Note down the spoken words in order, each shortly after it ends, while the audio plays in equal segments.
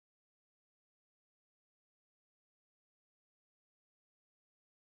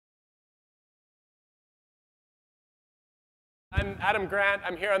I'm Adam Grant.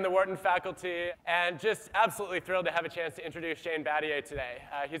 I'm here on the Wharton faculty, and just absolutely thrilled to have a chance to introduce Shane Battier today.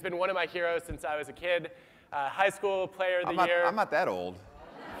 He's been one of my heroes since I was a kid. High school player of the year. I'm not that old.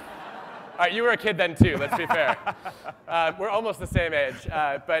 All right, you were a kid then too, let's be fair. We're almost the same age.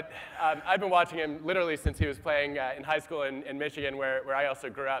 But I've been watching him literally since he was playing in high school in Michigan, where I also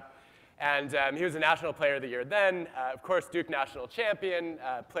grew up. And he was a National Player of the Year then. Of course, Duke National Champion,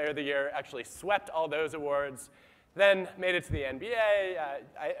 Player of the Year, actually swept all those awards. Then made it to the NBA.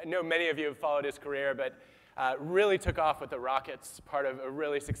 I know many of you have followed his career, but really took off with the Rockets, part of a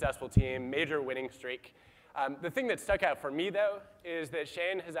really successful team, major winning streak. The thing that stuck out for me, though, is that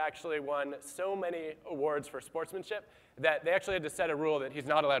Shane has actually won so many awards for sportsmanship that they actually had to set a rule that he's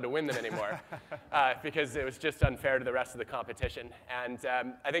not allowed to win them anymore because it was just unfair to the rest of the competition. And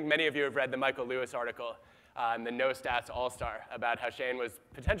I think many of you have read the Michael Lewis article, the No Stats All-Star, about how Shane was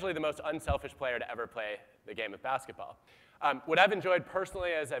potentially the most unselfish player to ever play the game of basketball. What I've enjoyed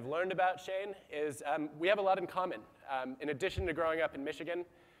personally as I've learned about Shane is we have a lot in common. In addition to growing up in Michigan,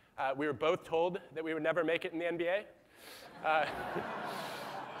 we were both told that we would never make it in the NBA.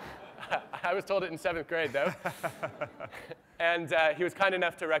 I was told it in 7th grade, though. And he was kind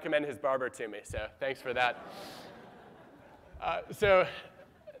enough to recommend his barber to me, so thanks for that. So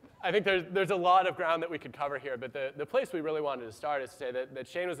I think there's a lot of ground that we could cover here, but the place we really wanted to start is to say that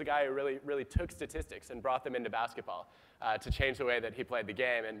Shane was the guy who really took statistics and brought them into basketball to change the way that he played the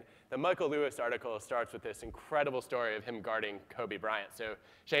game. And the Michael Lewis article starts with this incredible story of him guarding Kobe Bryant. So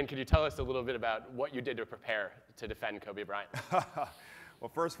Shane, could you tell us a little bit about what you did to prepare to defend Kobe Bryant?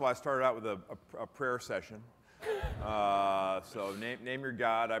 Well, first of all, I started out with a prayer session. So name your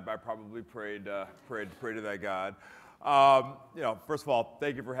God. I probably prayed to that God. First of all,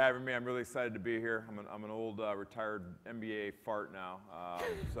 thank you for having me. I'm really excited to be here. I'm an old retired NBA fart now.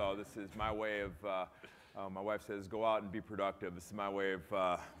 So this is my way of, my wife says, go out and be productive. This is my way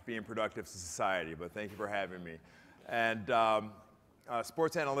of being productive to society, but thank you for having me. And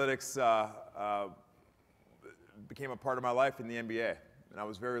sports analytics became a part of my life in the NBA. And I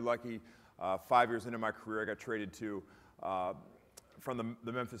was very lucky. 5 years into my career, I got traded to from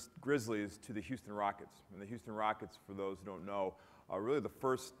the Memphis Grizzlies to the Houston Rockets. And the Houston Rockets, for those who don't know, are really the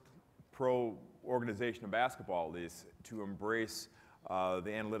first pro organization of basketball, at least, to embrace the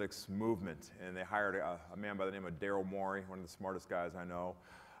analytics movement. And they hired a man by the name of Daryl Morey, one of the smartest guys I know.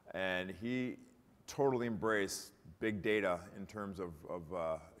 And he totally embraced big data in terms of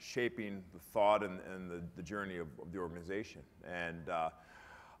shaping the thought and the journey of the organization. And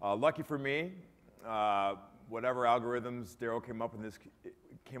lucky for me, whatever algorithms Daryl came up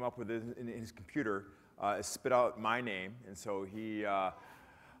with in his computer, spit out my name. And so he,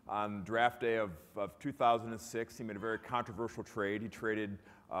 on draft day of 2006, he made a very controversial trade. He traded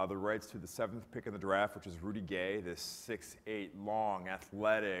the rights to the 7th pick in the draft, which is Rudy Gay, this 6'8", long,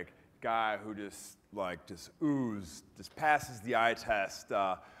 athletic guy who just oozed, just passes the eye test.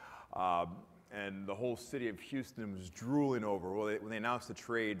 And the whole city of Houston was drooling over. Well, when they announced the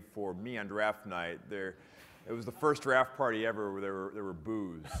trade for me on draft night, it was the first draft party ever where there were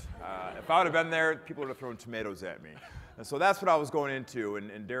boos. If I would have been there, people would have thrown tomatoes at me. And so that's what I was going into.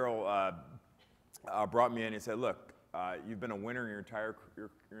 And Daryl brought me in and said, look, you've been a winner in your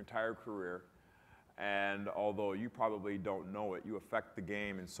entire career. And although you probably don't know it, you affect the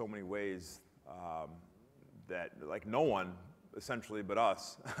game in so many ways that no one, essentially, but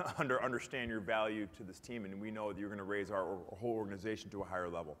us, understand your value to this team, and we know that you're going to raise our whole organization to a higher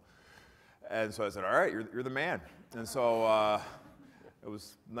level. And so I said, all right, you're the man. And so it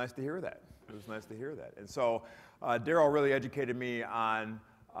was nice to hear that. It was nice to hear that. And so Daryl really educated me on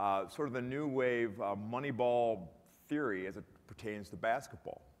sort of the new wave Moneyball theory as it pertains to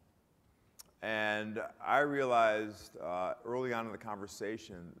basketball. And I realized early on in the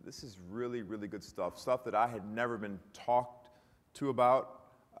conversation, this is really, really good stuff that I had never been talked to about,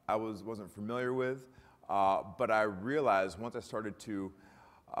 I wasn't familiar with, but I realized once I started to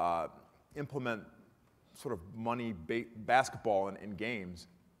implement sort of money basketball in games,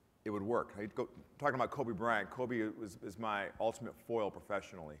 it would work. Talking about Kobe Bryant, Kobe is my ultimate foil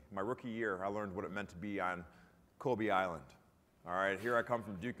professionally. My rookie year, I learned what it meant to be on Kobe Island. All right, here I come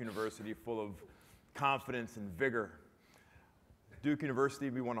from Duke University, full of confidence and vigor. Duke University,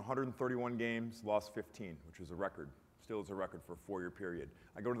 we won 131 games, lost 15, which was a record. Still is a record for a 4-year period.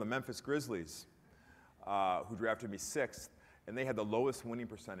 I go to the Memphis Grizzlies, who drafted me 6th, and they had the lowest winning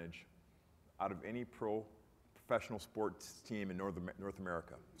percentage out of any professional sports team in North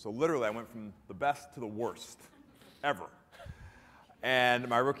America. So literally, I went from the best to the worst ever. And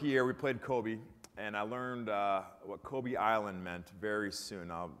my rookie year, we played Kobe, and I learned what Kobe Island meant very soon.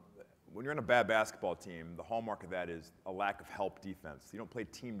 Now, when you're on a bad basketball team, the hallmark of that is a lack of help defense. You don't play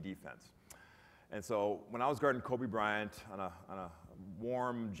team defense. And so when I was guarding Kobe Bryant on a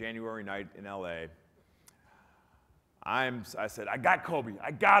warm January night in LA, I said, I got Kobe,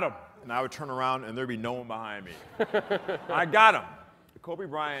 I got him. And I would turn around and there'd be no one behind me. I got him. Kobe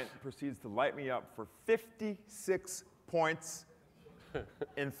Bryant proceeds to light me up for 56 points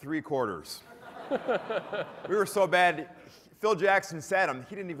in 3 quarters. We were so bad, Phil Jackson sat him.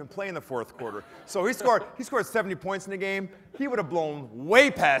 He didn't even play in the 4th quarter. So he scored 70 points in the game. He would have blown way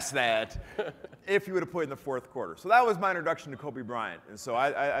past that if he would have played in the 4th quarter. So that was my introduction to Kobe Bryant. And so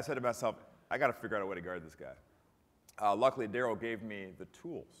I said to myself, I got to figure out a way to guard this guy. Luckily, Daryl gave me the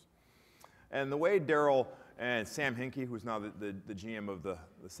tools. And the way Daryl and Sam Hinkie, who's now the GM of the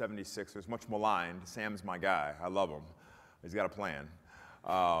 76ers, much maligned. Sam's my guy. I love him. He's got a plan.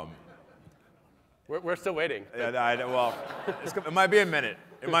 We're still waiting. Yeah, well, it might be a minute.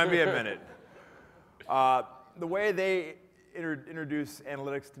 It might be a minute. The way they introduced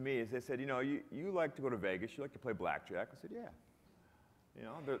analytics to me is they said, you know, you like to go to Vegas. You like to play blackjack. I said, yeah. You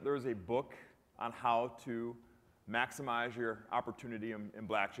know, there's a book on how to maximize your opportunity in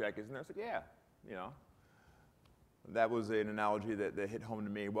blackjack, isn't there? I said, yeah. You know, that was an analogy that hit home to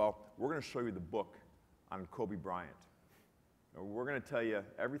me. Well, we're going to show you the book on Kobe Bryant. We're going to tell you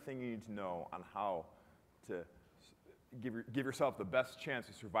everything you need to know on how to give yourself the best chance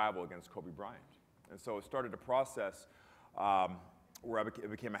of survival against Kobe Bryant. And so it started a process where it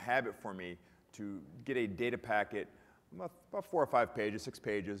became a habit for me to get a data packet, about 4 or 5 pages, 6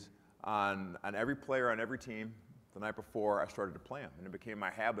 pages, on every player on every team the night before I started to play them. And it became my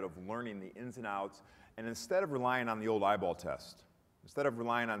habit of learning the ins and outs. And instead of relying on the old eyeball test, instead of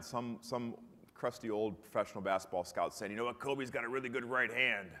relying on some crusty old professional basketball scout saying, you know what, Kobe's got a really good right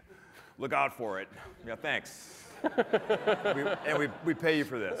hand. Look out for it. Yeah, thanks. we pay you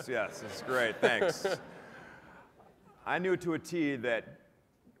for this. Yes, it's great. Thanks. I knew to a T that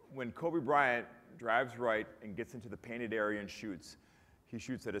when Kobe Bryant drives right and gets into the painted area and shoots, he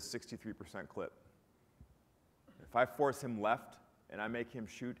shoots at a 63% clip. If I force him left and I make him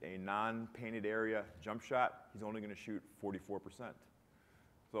shoot a non-painted area jump shot, he's only going to shoot 44%.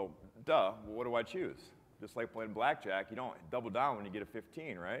 So, duh, well, what do I choose? Just like playing blackjack, you don't double down when you get a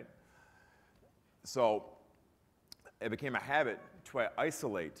 15, right? So it became a habit to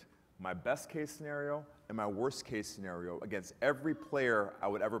isolate my best case scenario and my worst case scenario against every player I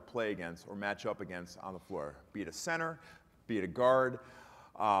would ever play against or match up against on the floor, be it a center, be it a guard.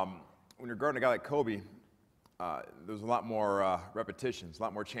 When you're guarding a guy like Kobe, there's a lot more repetitions, a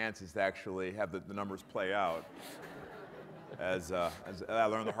lot more chances to actually have the numbers play out. As I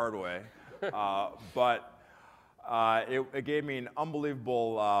learned the hard way. But it gave me an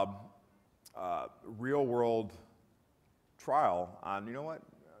unbelievable real-world trial on, you know what,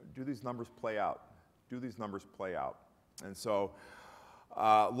 do these numbers play out? Do these numbers play out? And so,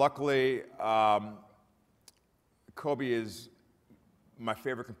 luckily, Kobe is my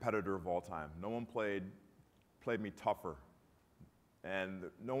favorite competitor of all time. No one played me tougher. And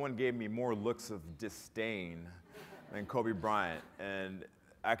no one gave me more looks of disdain than Kobe Bryant. And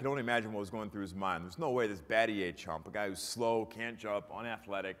I can only imagine what was going through his mind. There's no way this Battier chump, a guy who's slow, can't jump,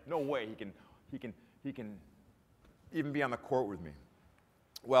 unathletic, no way he can even be on the court with me.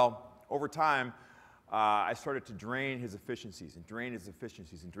 Well, over time, I started to drain his efficiencies and drain his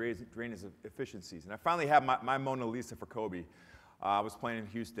efficiencies and drain his efficiencies. And I finally had my Mona Lisa for Kobe. I was playing in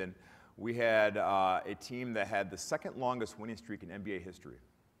Houston. We had a team that had the second longest winning streak in NBA history.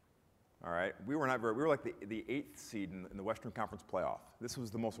 All right, we were like the 8th seed in the Western Conference playoff. This was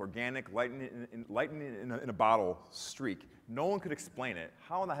the most organic, lightning in a bottle streak. No one could explain it.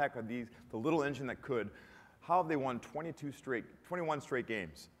 How in the heck are the little engine that could, how have they won 21 straight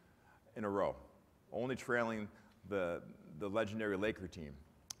games in a row, only trailing the legendary Laker team?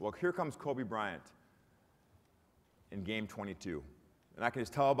 Well, here comes Kobe Bryant in game 22. And I can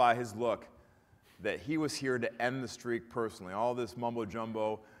just tell by his look that he was here to end the streak personally. All this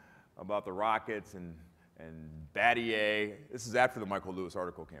mumbo-jumbo about the Rockets and Battier. This is after the Michael Lewis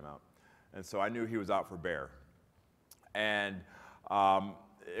article came out. And so I knew he was out for bear. And I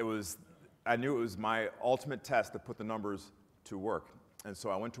knew it was my ultimate test to put the numbers to work. And so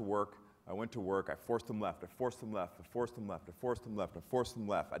I went to work. I forced him left. I forced him left. I forced him left. I forced him left. I forced him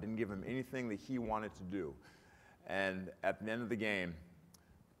left. I didn't give him anything that he wanted to do. And at the end of the game,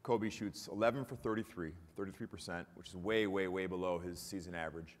 Kobe shoots 11 for 33%, which is way, way, way below his season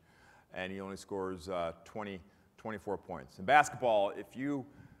average. And he only scores 24 points. In basketball, if you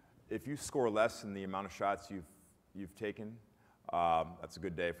score less than the amount of shots you've taken, that's a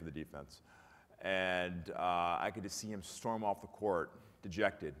good day for the defense. And I could just see him storm off the court,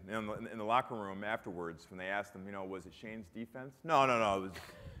 dejected. In the locker room afterwards, when they asked him, was it Shane's defense? No, it was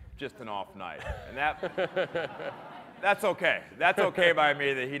just an off night. And that's okay. That's okay by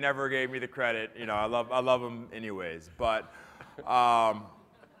me that he never gave me the credit. I love him anyways. But, for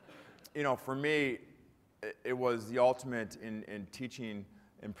me, it was the ultimate in teaching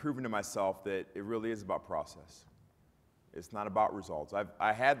and proving to myself that it really is about process. It's not about results.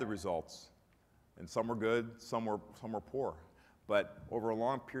 I had the results, and some were good, some were poor. But over a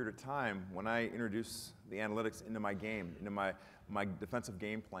long period of time, when I introduced the analytics into my game, into my defensive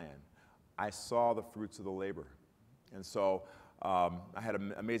game plan, I saw the fruits of the labor. And so I had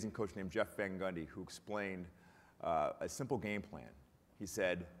an amazing coach named Jeff Van Gundy who explained a simple game plan. He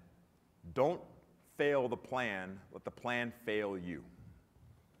said, don't fail the plan, let the plan fail you.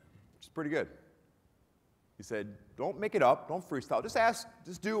 Which is pretty good. He said, don't make it up, don't freestyle,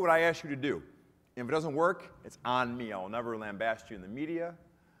 just do what I ask you to do. And if it doesn't work, it's on me. I will never lambaste you in the media.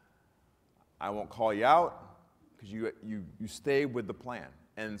 I won't call you out because you stay with the plan.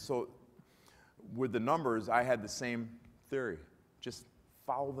 And so with the numbers, I had the same theory. Just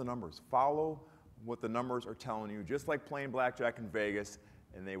follow the numbers. Follow what the numbers are telling you, just like playing blackjack in Vegas,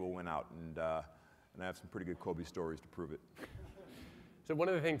 and they will win out. And I have some pretty good Kobe stories to prove it. So one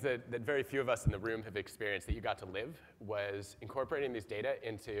of the things that very few of us in the room have experienced that you got to live was incorporating these data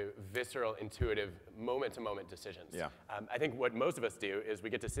into visceral, intuitive, moment-to-moment decisions. Yeah. I think what most of us do is we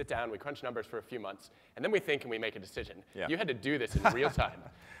get to sit down, we crunch numbers for a few months, and then we think and we make a decision. Yeah. You had to do this in real time.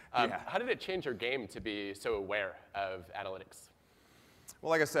 Yeah. How did it change your game to be so aware of analytics?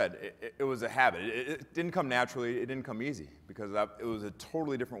 Well, like I said, it was a habit. It didn't come naturally. It didn't come easy because it was a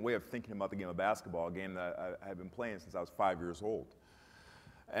totally different way of thinking about the game of basketball, a game that I had been playing since I was 5 years old.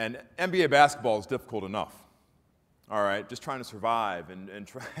 And NBA basketball is difficult enough, all right? Just trying to survive and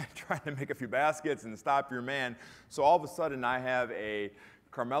trying to make a few baskets and stop your man. So all of a sudden, I have a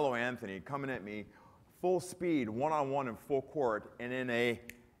Carmelo Anthony coming at me full speed, one-on-one in full court, and in a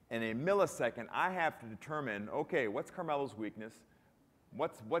millisecond, I have to determine, okay, what's Carmelo's weakness?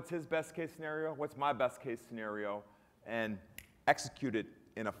 What's his best case scenario? What's my best case scenario? And execute it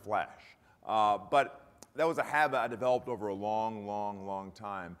in a flash. But that was a habit I developed over a long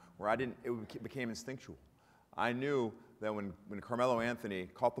time where it became instinctual. I knew that when Carmelo Anthony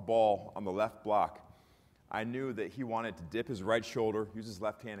caught the ball on the left block, I knew that he wanted to dip his right shoulder, use his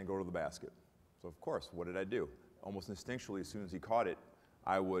left hand, and go to the basket. So of course, what did I do? Almost instinctually, as soon as he caught it,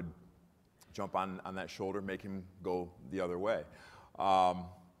 I would jump on that shoulder, make him go the other way.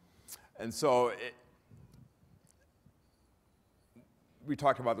 And so we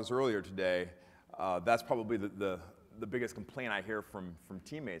talked about this earlier today. That's probably the biggest complaint I hear from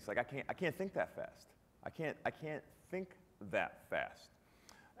teammates. Like, I can't think that fast. I can't think that fast.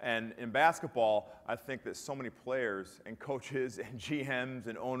 And in basketball, I think that so many players and coaches and GMs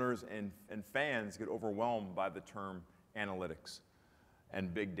and owners and fans get overwhelmed by the term analytics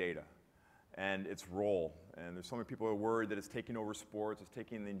and big data and its role. And there's so many people who are worried that it's taking over sports, it's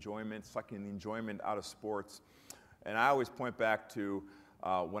taking the enjoyment, sucking the enjoyment out of sports. And I always point back to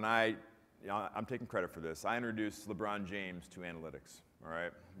when I'm taking credit for this. I introduced LeBron James to analytics, all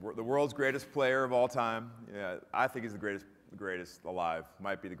right? The world's greatest player of all time. Yeah, I think he's the greatest alive,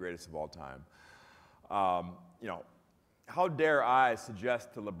 might be the greatest of all time. How dare I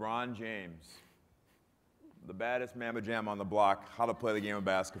suggest to LeBron James, the baddest mamma jam on the block, how to play the game of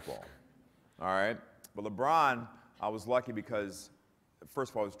basketball, all right? But LeBron, I was lucky because,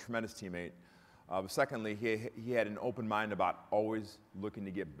 first of all, he was a tremendous teammate. But secondly, he had an open mind about always looking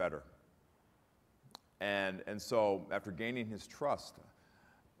to get better. And so after gaining his trust,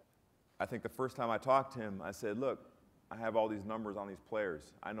 I think the first time I talked to him, I said, look, I have all these numbers on these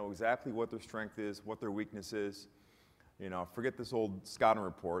players. I know exactly what their strength is, what their weakness is. Forget this old scouting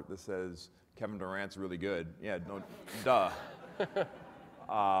report that says Kevin Durant's really good. Yeah, no, duh.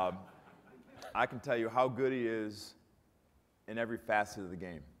 I can tell you how good he is in every facet of the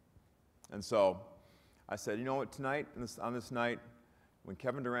game. And so I said, you know what, tonight, on this night, when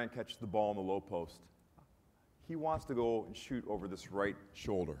Kevin Durant catches the ball in the low post, he wants to go and shoot over this right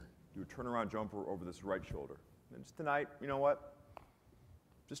shoulder, do a turnaround jumper over this right shoulder. And just tonight, you know what?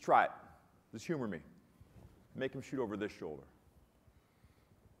 Just try it. Just humor me. Make him shoot over this shoulder.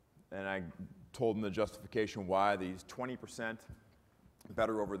 And I told him the justification why that he's 20%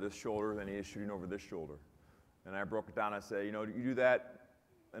 better over this shoulder than he is shooting over this shoulder. And I broke it down. I said, you do that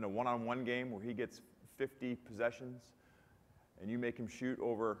in a one-on-one game where he gets 50 possessions, and you make him shoot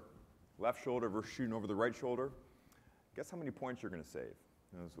over left shoulder versus shooting over the right shoulder, guess how many points you're going to save?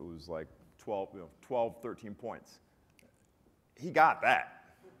 It was like 12, 13 points. He got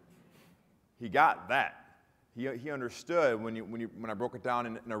that. He got that. He understood when I broke it down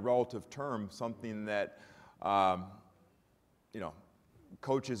in a relative term, something that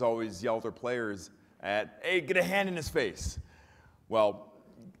coaches always yell at their players at, hey, get a hand in his face. Well,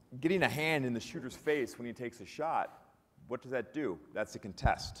 getting a hand in the shooter's face when he takes a shot, what does that do? That's a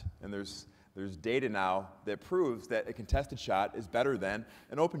contest. And there's data now that proves that a contested shot is better than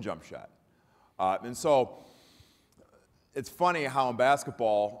an open jump shot. And so it's funny how in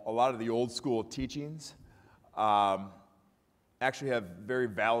basketball, a lot of the old school teachings actually have very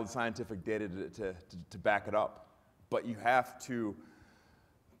valid scientific data to back it up. But you have to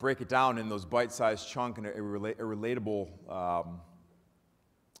break it down in those bite-sized chunk and a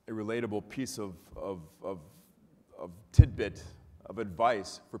relatable piece of tidbit of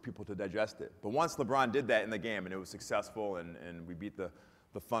advice for people to digest it. But once LeBron did that in the game and it was successful and we beat the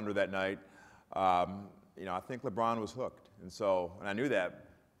Thunder that night, I think LeBron was hooked. And I knew that.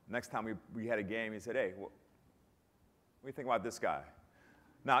 Next time we had a game, he said, hey, what do you think about this guy?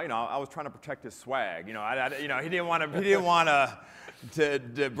 Now, I was trying to protect his swag. He didn't want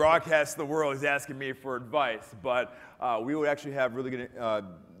to broadcast to the world. He's asking me for advice. But we would actually have really good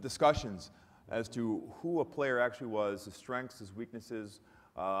discussions as to who a player actually was, his strengths, his weaknesses,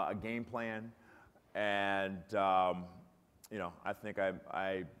 a game plan. And, I think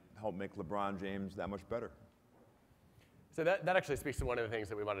I helped make LeBron James that much better. So that actually speaks to one of the things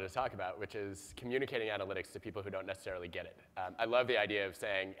that we wanted to talk about, which is communicating analytics to people who don't necessarily get it. I love the idea of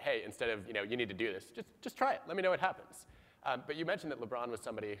saying, hey, instead of, you need to do this, just try it. Let me know what happens. But you mentioned that LeBron was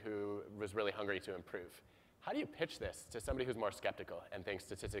somebody who was really hungry to improve. How do you pitch this to somebody who's more skeptical and thinks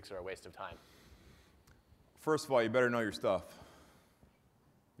statistics are a waste of time? First of all, you better know your stuff.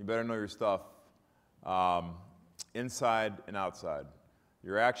 You better know your stuff inside and outside.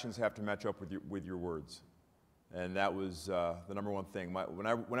 Your actions have to match up with your words. And that was the number one thing.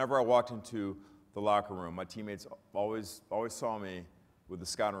 Whenever I walked into the locker room, my teammates always saw me with the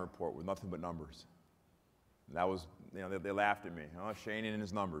scouting report with nothing but numbers. And that was, they laughed at me. Oh, Shane and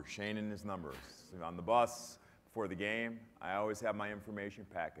his numbers, Shane and his numbers. On the bus before the game, I always have my information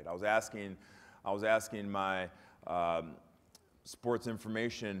packet. I was asking my sports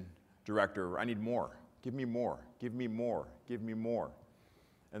information director, I need more. Give me more. Give me more. Give me more.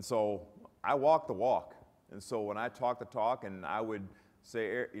 And so I walk the walk. And so when I talk the talk and I would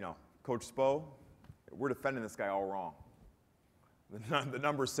say, Coach Spo, we're defending this guy all wrong. The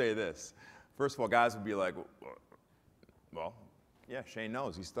numbers say this. First of all, guys would be like, well, yeah, Shane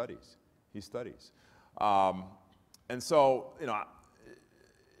knows. He studies. He studies. And so,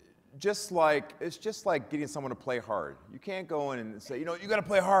 it's just like getting someone to play hard. You can't go in and say, you got to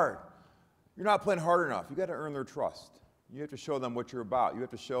play hard. You're not playing hard enough. You got to earn their trust. You have to show them what you're about. You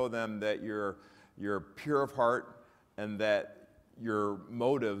have to show them that you're pure of heart and that your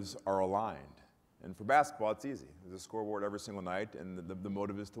motives are aligned. And for basketball, it's easy. There's a scoreboard every single night, and the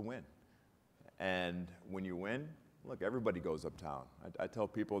motive is to win. And when you win, look, everybody goes uptown. I tell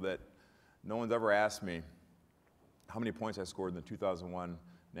people that no one's ever asked me how many points I scored in the 2001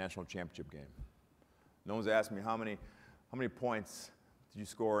 National Championship game. No one's asked me how many points did you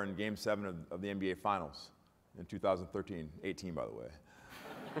score in Game 7 of the NBA Finals in 2013-18, by the way.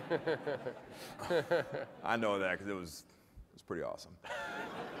 I know that because it was pretty awesome.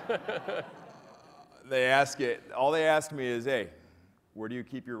 All they ask me is, hey, where do you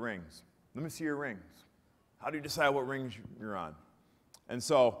keep your rings? Let me see your rings. How do you decide what rings you're on? And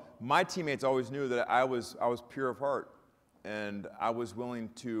so my teammates always knew that I was pure of heart, and I was willing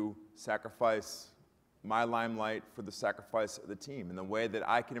to sacrifice my limelight for the sacrifice of the team. And the way that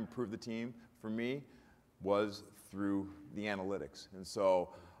I could improve the team, for me, was through the analytics. And so,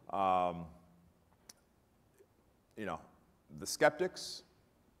 the skeptics,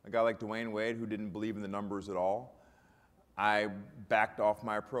 a guy like Dwayne Wade who didn't believe in the numbers at all, I backed off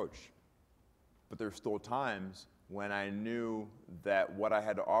my approach. But there's still times when I knew that what I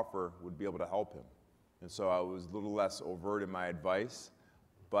had to offer would be able to help him. And so I was a little less overt in my advice,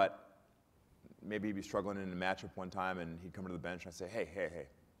 but maybe he'd be struggling in a matchup one time and he'd come to the bench and I'd say, hey,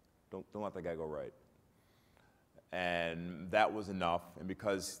 don't let that guy go right. And that was enough. And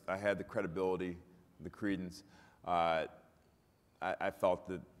because I had the credibility, the credence, I felt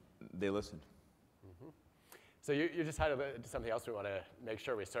that they listened. Mm-hmm. So you just highlighted something else we want to make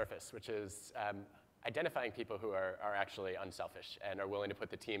sure we surface, which is identifying people who are actually unselfish and are willing to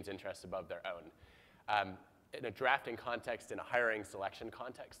put the team's interests above their own. In a drafting context, in a hiring selection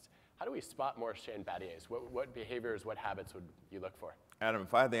context, how do we spot more Shane Battiers? What behaviors, what habits would you look for? Adam,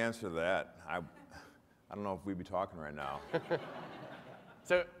 if I had the answer to that, I don't know if we'd be talking right now.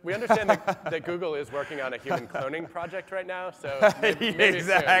 So we understand that Google is working on a human cloning project right now. So maybe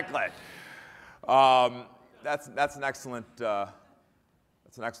exactly. That's an excellent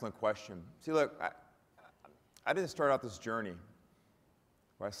question. See, look, I didn't start out this journey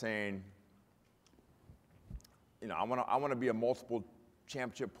by saying, you know, I want to be a multiple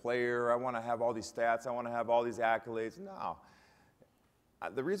championship player. I want to have all these stats. I want to have all these accolades. No.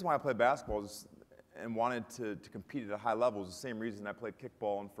 The reason why I played basketball and wanted to compete at a high level is the same reason I played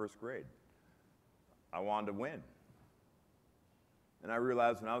kickball in first grade. I wanted to win. And I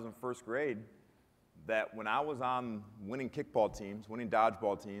realized when I was in first grade that when I was on winning kickball teams, winning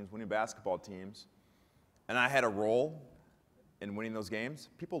dodgeball teams, winning basketball teams, and I had a role in winning those games,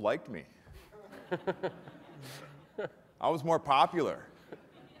 people liked me. I was more popular.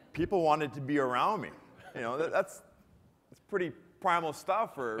 People wanted to be around me. You know, that's pretty primal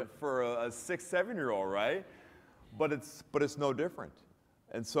stuff for a 6-, 7-year-old, right? But it's no different.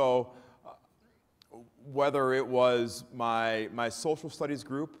 And so whether it was my social studies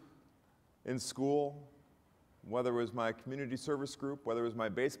group in school, whether it was my community service group, whether it was my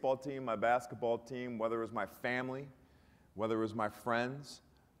baseball team, my basketball team, whether it was my family, whether it was my friends,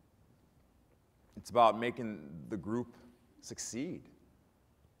 it's about making the group succeed.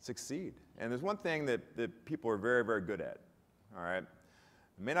 And there's one thing that people are very, very good at, all right?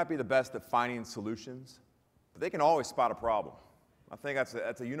 They may not be the best at finding solutions, but they can always spot a problem. I think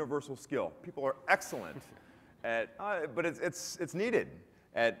that's a universal skill. People are excellent at, but it's needed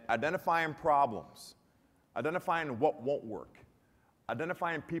at identifying problems, identifying what won't work,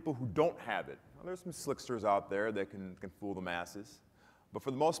 identifying people who don't have it. Well, there's some slicksters out there that can fool the masses, but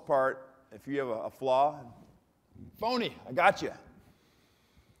for the most part, if you have a flaw, phony, I got you.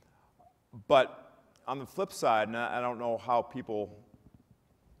 But on the flip side, and I don't know how people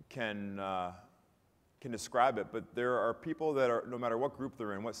can describe it, but there are people that are, no matter what group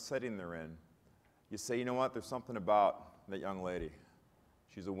they're in, what setting they're in, you say, you know what, there's something about that young lady.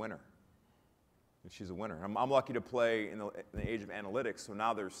 She's a winner. She's a winner. I'm lucky to play in the age of analytics, so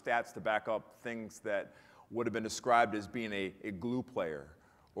now there's stats to back up things that would have been described as being a glue player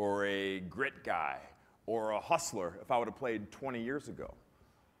or a grit guy or a hustler if I would have played 20 years ago.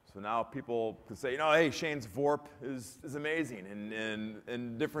 So now people can say, you know, hey, Shane's VORP is amazing,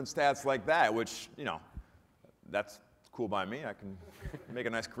 and different stats like that, which, you know, that's cool by me. I can make a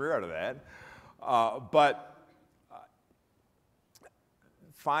nice career out of that. But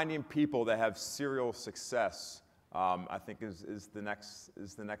finding people that have serial success, I think, is the next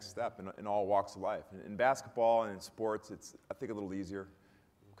step in all walks of life. In basketball and in sports, it's, I think, a little easier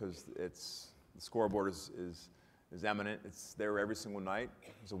because the scoreboard is eminent. It's there every single night.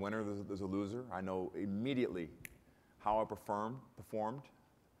 There's a winner, there's a loser. I know immediately how I performed,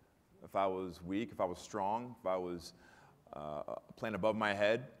 if I was weak, if I was strong, if I was playing above my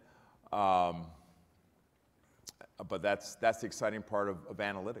head. But that's the exciting part of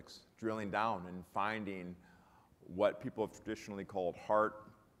analytics, drilling down and finding what people have traditionally called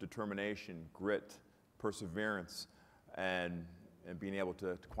heart, determination, grit, perseverance, and being able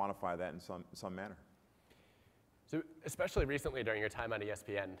to quantify that in some manner. So especially recently during your time on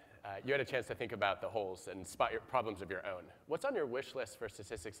ESPN, you had a chance to think about the holes and spot your problems of your own. What's on your wish list for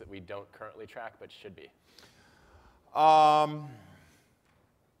statistics that we don't currently track but should be? I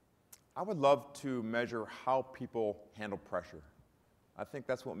would love to measure how people handle pressure. I think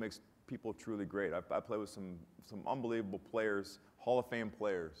that's what makes people truly great. I play with some unbelievable players, Hall of Fame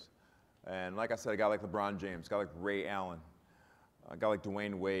players. And like I said, a guy like LeBron James, a guy like Ray Allen, a guy like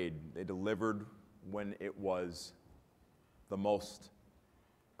Dwayne Wade, they delivered when it was the most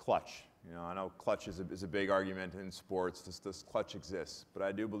clutch. You know, I know clutch is a big argument in sports. Does clutch exist? But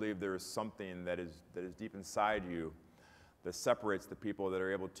I do believe there is something that is deep inside you that separates the people that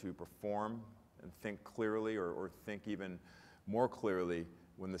are able to perform and think clearly or think even more clearly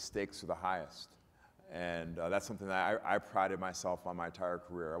when the stakes are the highest. And that's something that I prided myself on my entire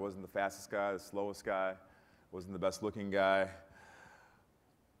career. I wasn't the fastest guy, the slowest guy, wasn't the best looking guy. You're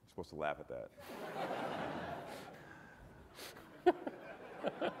supposed to laugh at that.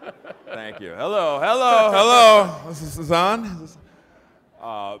 Thank you. Hello. This is on?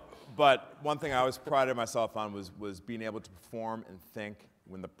 But one thing I always prided myself on was being able to perform and think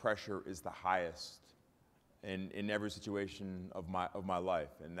when the pressure is the highest in every situation of my life,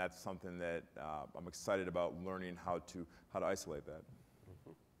 and that's something that I'm excited about learning how to isolate that.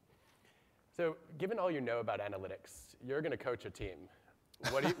 Mm-hmm. So, given all you know about analytics, you're going to coach a team.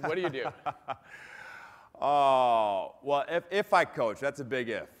 What do you do? Oh, well, if I coach, that's a big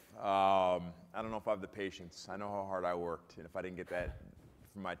if. I don't know if I have the patience. I know how hard I worked, and if I didn't get that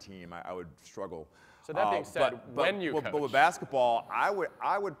from my team, I would struggle. So that being said, when you coach, but with basketball, I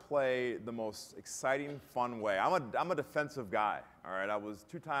would play the most exciting, fun way. I'm a defensive guy. All right, I was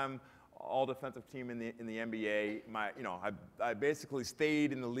two-time all defensive team in the NBA. I basically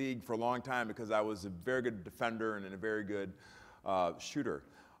stayed in the league for a long time because I was a very good defender and a very good shooter.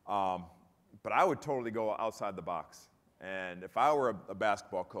 But I would totally go outside the box. And if I were a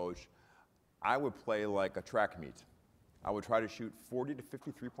basketball coach, I would play like a track meet. I would try to shoot 40 to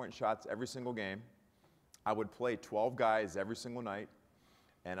 50 three-point shots every single game. I would play 12 guys every single night.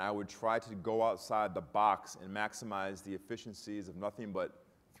 And I would try to go outside the box and maximize the efficiencies of nothing but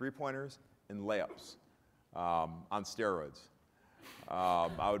three-pointers and layups on steroids.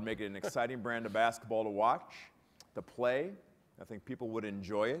 I would make it an exciting brand of basketball to watch, to play. I think people would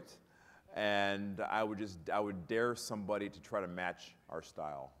enjoy it. And I would dare somebody to try to match our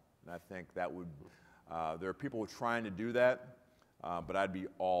style. And I think that would, there are people trying to do that, but I'd be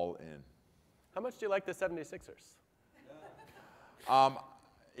all in. How much do you like the 76ers?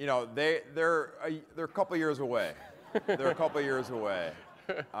 They're a couple years away. They're a couple years away.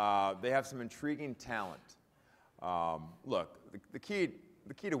 They have some intriguing talent. Look, the key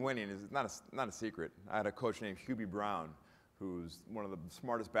to winning is not a secret. I had a coach named Hubie Brown, who's one of the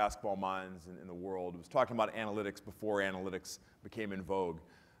smartest basketball minds in the world. He was talking about analytics before analytics became in vogue.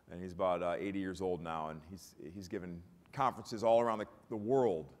 And he's about 80 years old now, and he's given conferences all around the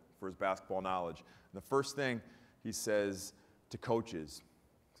world for his basketball knowledge. And the first thing he says to coaches,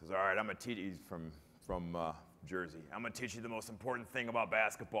 he says, all right, I'm going to teach you, from Jersey, I'm going to teach you the most important thing about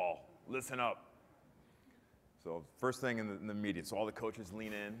basketball. Listen up. So first thing in the meeting, so all the coaches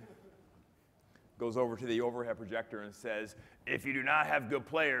lean in, goes over to the overhead projector and says, if you do not have good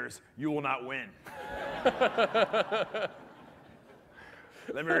players, you will not win.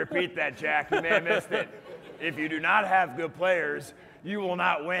 Let me repeat that, Jack. You may have missed it. If you do not have good players, you will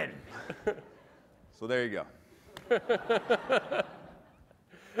not win. So there you go.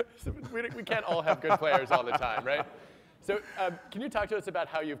 So we can't all have good players all the time, right? So can you talk to us about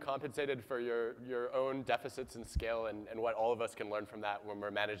how you've compensated for your own deficits in skill and what all of us can learn from that when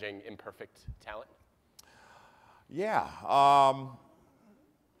we're managing imperfect talent? Yeah.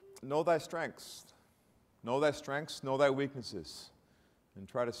 Know thy strengths. Know thy strengths, know thy weaknesses. And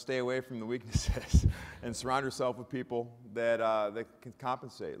try to stay away from the weaknesses and surround yourself with people that can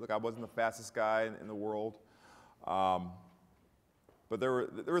compensate. Look, I wasn't the fastest guy in the world, but there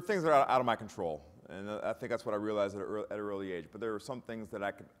were things that are out of my control, and I think that's what I realized at an early age. But there were some things that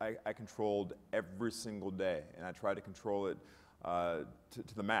I controlled every single day, and I tried to control it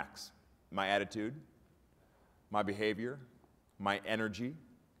to the max. My attitude, my behavior, my energy.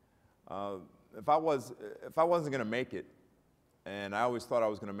 If I wasn't going to make it, and I always thought I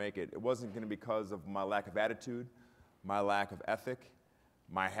was going to make it, it wasn't going to be because of my lack of attitude, my lack of ethic,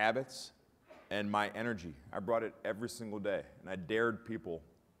 my habits, and my energy. I brought it every single day, and I dared people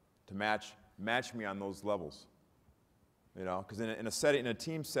to match me on those levels. You know, because in a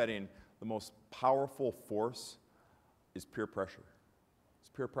team setting, the most powerful force is peer pressure. It's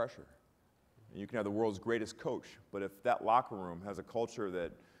peer pressure. And you can have the world's greatest coach, but if that locker room has a culture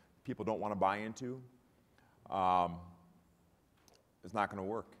that people don't want to buy into, it's not going to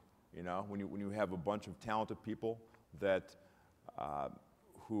work. You know, when you have a bunch of talented people that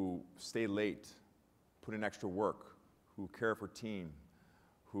who stay late, put in extra work, who care for team,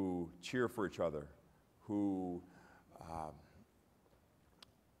 who cheer for each other, who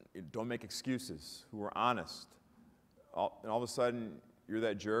don't make excuses, who are honest, and all of a sudden you're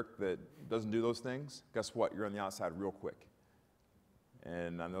that jerk that doesn't do those things, guess what? You're on the outside real quick.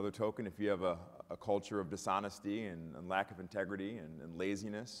 And on the other token, if you have a culture of dishonesty and lack of integrity and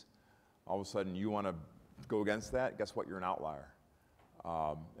laziness, all of a sudden you want to go against that, guess what? You're an outlier.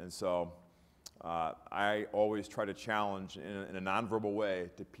 And so I always try to challenge in a nonverbal way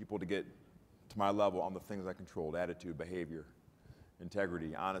to people to get to my level on the things I controlled: attitude, behavior,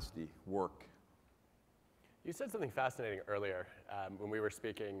 integrity, honesty, work. You said something fascinating earlier when we were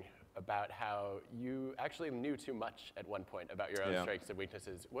speaking about how you actually knew too much at one point about your own strengths and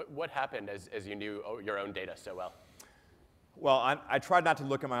weaknesses. What happened as you knew your own data so well? Well, I tried not to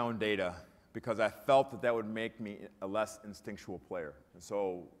look at my own data because I felt that would make me a less instinctual player. And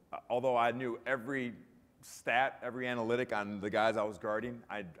so, although I knew every stat, every analytic on the guys I was guarding,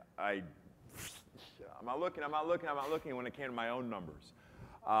 I'm not looking when it came to my own numbers.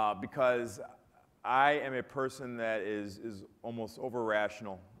 Because I am a person that is almost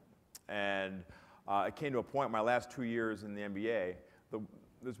over-rational. And it came to a point in my last 2 years in the NBA,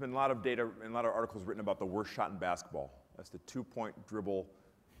 there's been a lot of data and a lot of articles written about the worst shot in basketball. That's the two-point dribble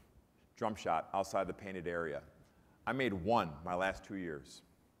jump shot outside the painted area. I made one my last 2 years.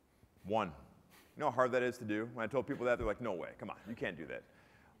 One. You know how hard that is to do? When I told people that, they're like, no way, come on, you can't do that.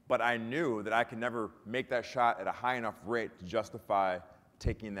 But I knew that I could never make that shot at a high enough rate to justify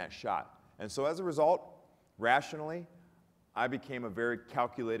taking that shot. And so as a result, rationally, I became a very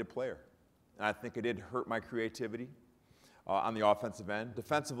calculated player. And I think it did hurt my creativity on the offensive end.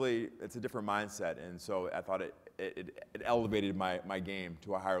 Defensively, it's a different mindset, and so I thought it elevated my game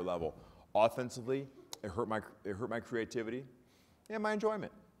to a higher level. Offensively, it hurt my creativity and my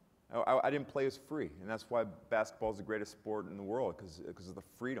enjoyment. I didn't play as free, and that's why basketball is the greatest sport in the world, because of the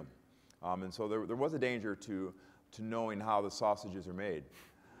freedom. And so there was a danger to knowing how the sausages are made.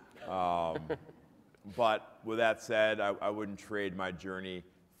 But with that said, I wouldn't trade my journey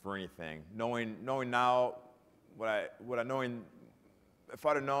for anything. Knowing now if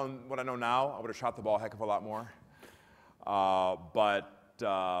I'd have known what I know now, I would have shot the ball a heck of a lot more. But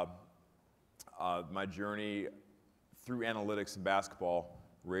my journey through analytics and basketball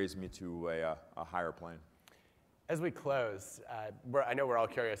raised me to a higher plane. As we close, I know we're all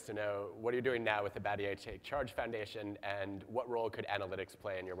curious to know, what are you doing now with the Battier Take Charge Foundation, and what role could analytics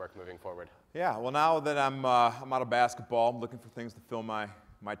play in your work moving forward? Yeah, well, now that I'm out of basketball, I'm looking for things to fill my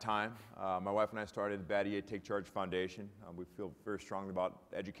time. My wife and I started the Battier Take Charge Foundation. We feel very strongly about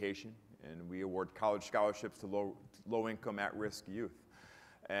education, and we award college scholarships to low-income, at-risk youth.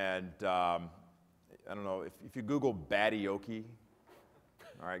 And I don't know, if you Google Battioki,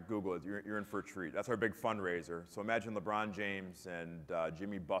 all right, Google it. You're in for a treat. That's our big fundraiser. So imagine LeBron James and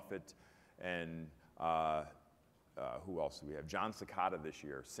Jimmy Buffett and who else do we have? John Cicada this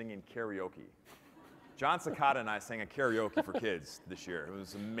year singing karaoke. John Cicada and I sang a karaoke for kids this year. It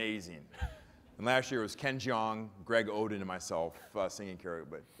was amazing. And last year it was Ken Jeong, Greg Oden, and myself singing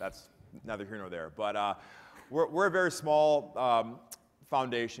karaoke, but that's neither here nor there. But we're a very small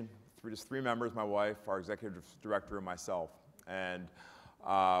foundation. Just 3 members, my wife, our executive director, and myself. And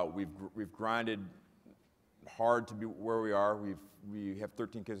we've grinded hard to be where we are. We have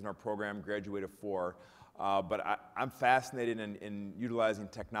 13 kids in our program, graduated 4. But I'm fascinated in utilizing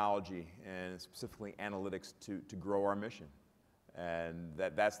technology and specifically analytics to grow our mission. And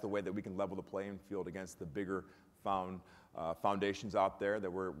that's the way that we can level the playing field against the bigger foundations out there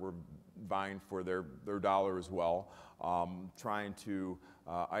that we're vying for their dollar as well. Trying to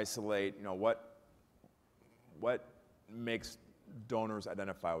isolate, what makes donors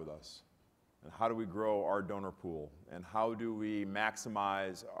identify with us, and how do we grow our donor pool, and how do we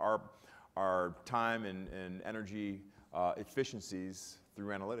maximize our time and energy efficiencies through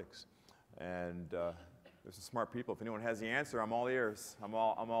analytics. And there's some smart people. If anyone has the answer, I'm all ears. I'm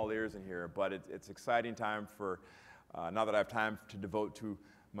all ears in here. But it's exciting time for, now that I have time to devote to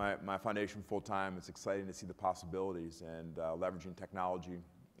my foundation full time, it's exciting to see the possibilities, and leveraging technology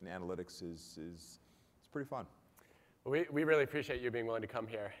and analytics is pretty fun. We really appreciate you being willing to come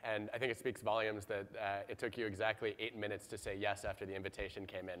here, and I think it speaks volumes that it took you exactly 8 minutes to say yes after the invitation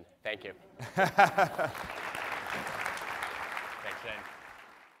came in. Thank you. Thanks, Shane.